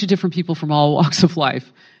bunch of different people from all walks of life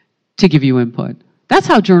to give you input. That's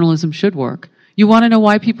how journalism should work. You want to know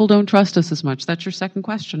why people don't trust us as much? That's your second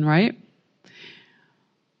question, right?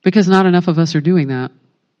 Because not enough of us are doing that.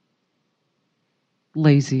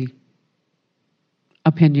 Lazy.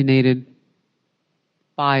 Opinionated,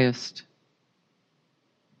 biased,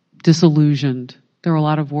 disillusioned. There are a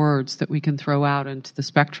lot of words that we can throw out into the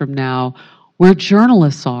spectrum now where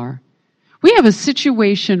journalists are. We have a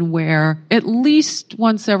situation where at least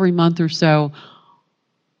once every month or so,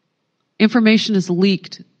 information is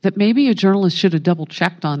leaked that maybe a journalist should have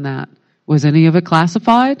double-checked on that. Was any of it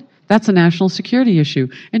classified? That's a national security issue.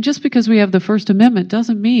 And just because we have the First Amendment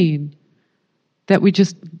doesn't mean that we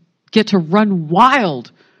just get to run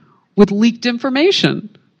wild with leaked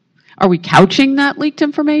information. Are we couching that leaked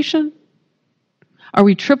information? Are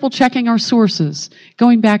we triple checking our sources?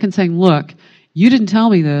 Going back and saying, look, you didn't tell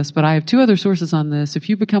me this, but I have 2 other sources on this. If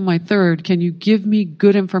you become my third, can you give me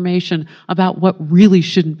good information about what really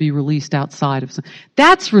shouldn't be released outside of?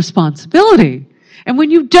 That's responsibility. And when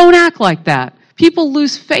you don't act like that, people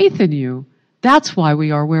lose faith in you. That's why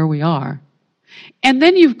we are where we are. And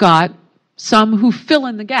then you've got some who fill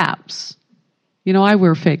in the gaps. You know, I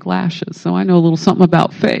wear fake lashes, so I know a little something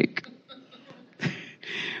about fake.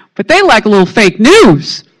 But they like a little fake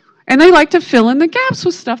news. And they like to fill in the gaps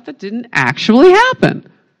with stuff that didn't actually happen.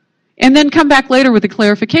 And then come back later with a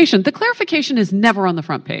clarification. The clarification is never on the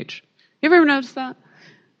front page. You ever noticed that?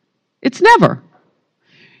 It's never.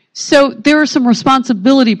 So there are some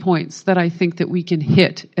responsibility points that I think that we can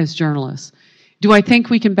hit as journalists. Do I think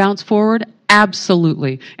we can bounce forward?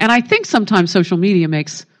 Absolutely. And I think sometimes social media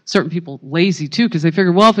makes certain people lazy too, because they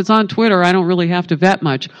figure, well, if it's on Twitter, I don't really have to vet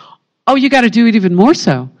much. Oh, you got to do it even more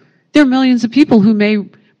so. There are millions of people who may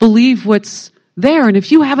believe what's there, and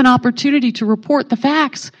if you have an opportunity to report the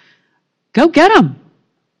facts, go get them.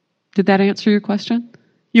 Did that answer your question?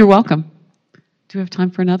 You're welcome. Do we have time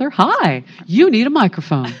for another? Hi, you need a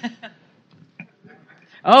microphone.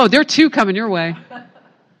 Oh, there are 2 coming your way.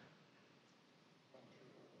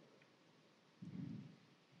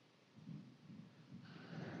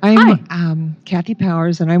 I'm Kathy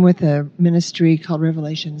Powers, and I'm with a ministry called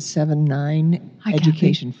Revelation 7-9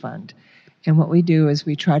 Education Fund. And what we do is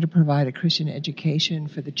we try to provide a Christian education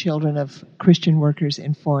for the children of Christian workers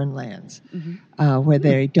in foreign lands, where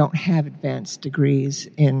they don't have advanced degrees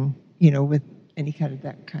in, with any kind of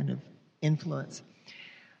that kind of influence.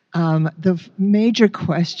 The major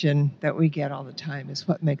question that we get all the time is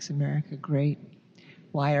what makes America great?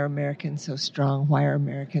 Why are Americans so strong? Why are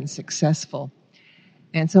Americans successful?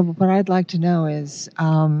 And so what I'd like to know is,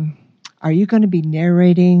 are you going to be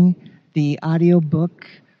narrating the audio book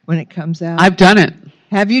when it comes out? I've done it.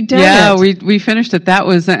 Have you done it? Yeah, we finished it. That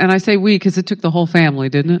was, and I say we because it took the whole family,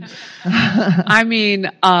 didn't it? I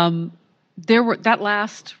mean, that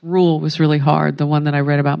last rule was really hard, the one that I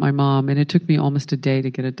read about my mom, and it took me almost a day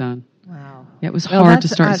to get it done. Wow. Yeah, it was hard to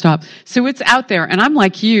start and stop. So it's out there, and I'm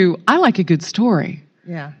like you. I like a good story.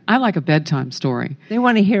 Yeah. I like a bedtime story. They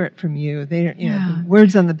want to hear it from you. They, the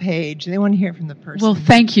words on the page. They want to hear it from the person. Well,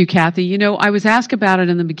 thank you, Kathy. I was asked about it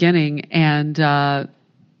in the beginning, and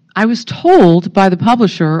I was told by the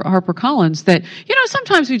publisher, HarperCollins, that,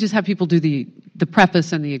 sometimes we just have people do the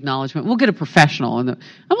preface and the acknowledgement. We'll get a professional. And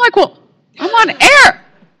I'm like, well, I'm on air.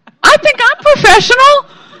 I think I'm professional.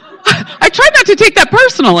 I tried not to take that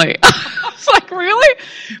personally. It's like, really?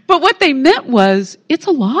 But what they meant was, it's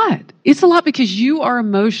a lot. It's a lot because you are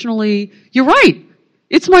emotionally, you're right.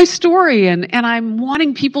 It's my story, and I'm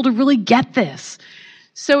wanting people to really get this.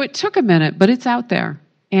 So it took a minute, but it's out there.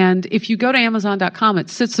 And if you go to Amazon.com,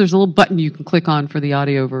 there's a little button you can click on for the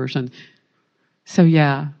audio version. So,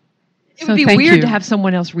 yeah. It would be weird to have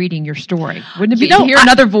someone else reading your story. Wouldn't it be to hear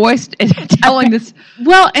another voice telling this?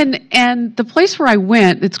 Well, and the place where I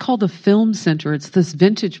went, it's called the Film Center. It's this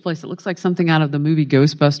vintage place. It looks like something out of the movie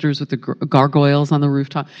Ghostbusters with the gargoyles on the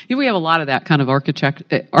rooftop. We have a lot of that kind of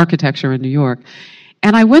architecture in New York.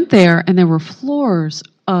 And I went there, and there were floors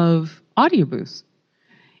of audio booths.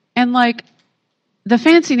 And like the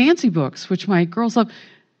Fancy Nancy books, which my girls love.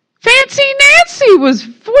 Fancy Nancy was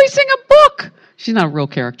voicing a book. She's not a real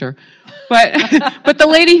character, but the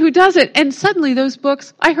lady who does it. And suddenly those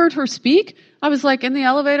books, I heard her speak. I was like in the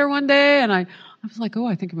elevator one day, and I was like, oh,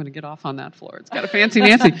 I think I'm going to get off on that floor. It's got a Fancy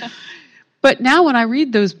Nancy. But now when I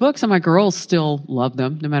read those books, and my girls still love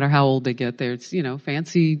them, no matter how old they get, it's,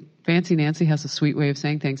 Fancy Nancy has a sweet way of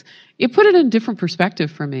saying things. It put it in a different perspective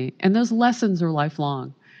for me, and those lessons are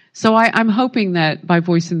lifelong. So I'm hoping that by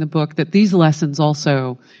voicing the book that these lessons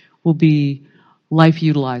also will be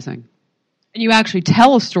life-utilizing. And you actually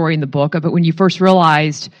tell a story in the book about when you first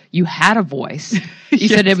realized you had a voice. You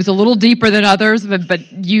said it was a little deeper than others,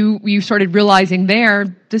 but you started realizing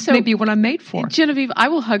this may be what I'm made for. Genevieve, I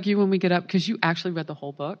will hug you when we get up because you actually read the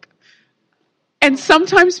whole book. And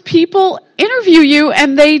sometimes people interview you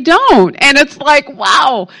and they don't. And it's like,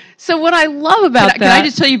 wow. So what I love about that... Can I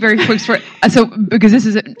just tell you a very quick story? So, because this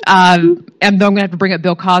is... and I'm going to have to bring up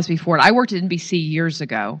Bill Cosby for it. I worked at NBC years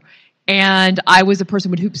ago. And I was a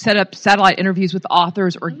person who set up satellite interviews with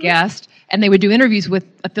authors or guests. And they would do interviews with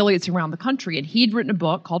affiliates around the country. And he'd written a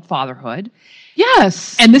book called Fatherhood.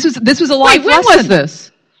 Yes. And this was a life lesson. When was this?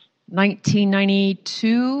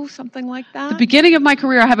 1992, something like that. The beginning of my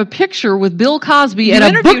career, I have a picture with Bill Cosby at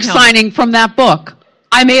a book signing from that book.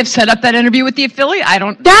 I may have set up that interview with the affiliate. I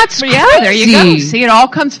don't. That's crazy. Yeah, there you go. See, it all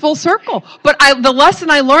comes full circle. But the lesson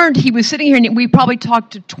I learned, he was sitting here, and we probably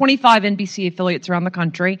talked to 25 NBC affiliates around the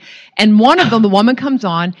country, and one of them, the woman comes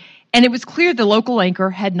on, And it was clear the local anchor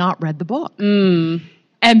had not read the book.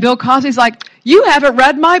 And Bill Cosby's like, "You haven't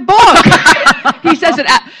read my book." He says it.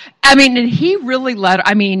 And he really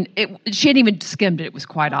she hadn't even skimmed it. It was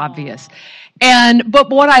quite obvious. But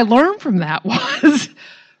what I learned from that was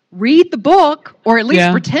read the book, or at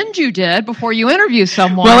least pretend you did before you interview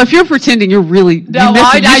someone. Well, if you're pretending, you're really you should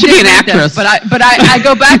be an actress. But I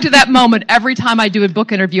go back to that moment every time I do a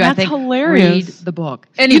book interview. That's I think hilarious. Read the book.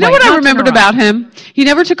 Anyway, you know what I remembered about him? He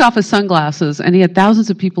never took off his sunglasses, and he had thousands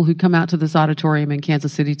of people who come out to this auditorium in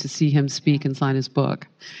Kansas City to see him speak and sign his book.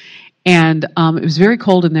 And it was very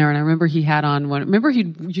cold in there, and I remember he had on one. Remember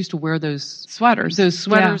he used to wear those sweaters,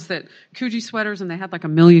 that Coogee sweaters, and they had like a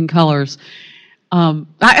million colors. I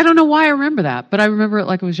don't know why I remember that, but I remember it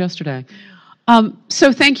like it was yesterday.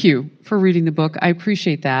 So thank you for reading the book. I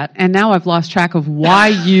appreciate that. And now I've lost track of why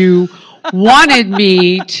you wanted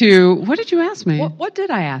me to. What did you ask me? What did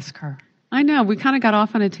I ask her? I know. We kind of got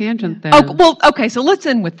off on a tangent there. Oh, well, okay, so let's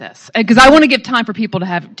end with this, because I want to give time for people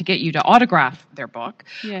to get you to autograph their book.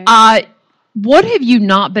 Yeah. What have you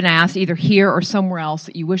not been asked, either here or somewhere else,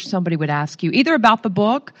 that you wish somebody would ask you, either about the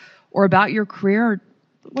book or about your career? Or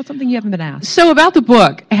what's something you haven't been asked? So about the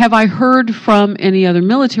book, have I heard from any other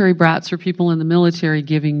military brats or people in the military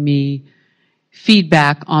giving me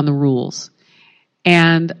feedback on the rules?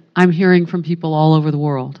 And I'm hearing from people all over the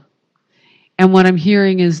world. And what I'm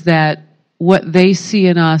hearing is that what they see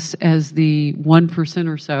in us as the 1%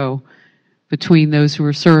 or so between those who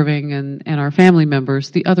are serving and our family members,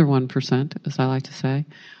 the other 1%, as I like to say,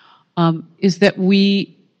 is that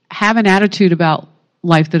we have an attitude about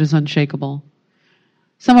life that is unshakable.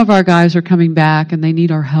 Some of our guys are coming back and they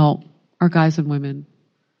need our help, our guys and women.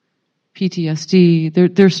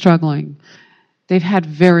 PTSD, they're struggling. They've had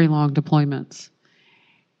very long deployments.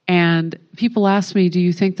 And people ask me, do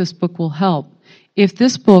you think this book will help? If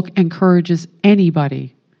this book encourages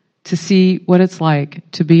anybody to see what it's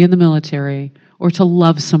like to be in the military or to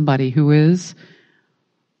love somebody who is,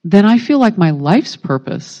 then I feel like my life's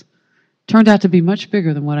purpose turned out to be much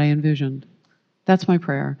bigger than what I envisioned. That's my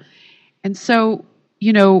prayer. And so,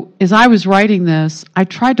 as I was writing this, I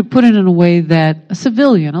tried to put it in a way that a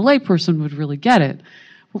civilian, a layperson would really get it.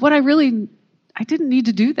 But I didn't need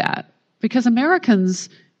to do that, because Americans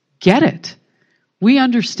get it. We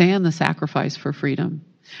understand the sacrifice for freedom.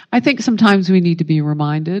 I think sometimes we need to be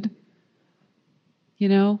reminded,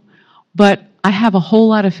 but I have a whole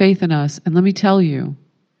lot of faith in us, and let me tell you,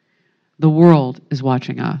 the world is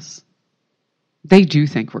watching us. They do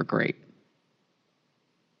think we're great.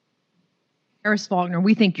 Harris Faulkner,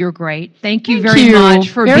 we think you're great. Thank you very much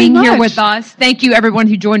for being here with us. Thank you, everyone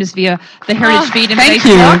who joined us via the Heritage Feed and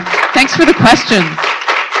Facebook. Thank you. Thanks for the questions.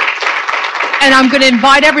 And I'm going to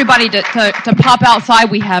invite everybody to pop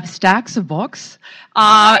outside. We have stacks of books.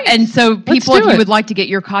 Nice. And so people, if you would like to get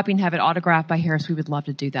your copy and have it autographed by Harris, we would love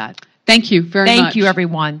to do that. Thank you very much. Thank you,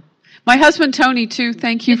 everyone. My husband, Tony, too.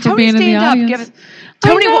 Thank you for being in the audience.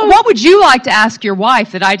 Tony, what would you like to ask your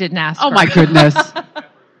wife that I didn't ask her? Oh, my goodness.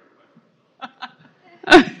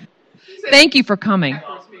 Thank you for coming.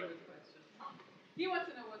 He wants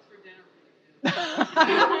to know what's for dinner.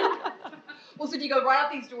 Well, so if you go right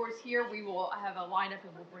out these doors here, we will have a lineup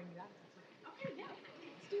and we'll bring you out. Okay, yeah.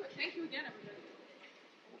 Let's do it. Thank you again,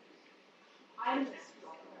 everybody.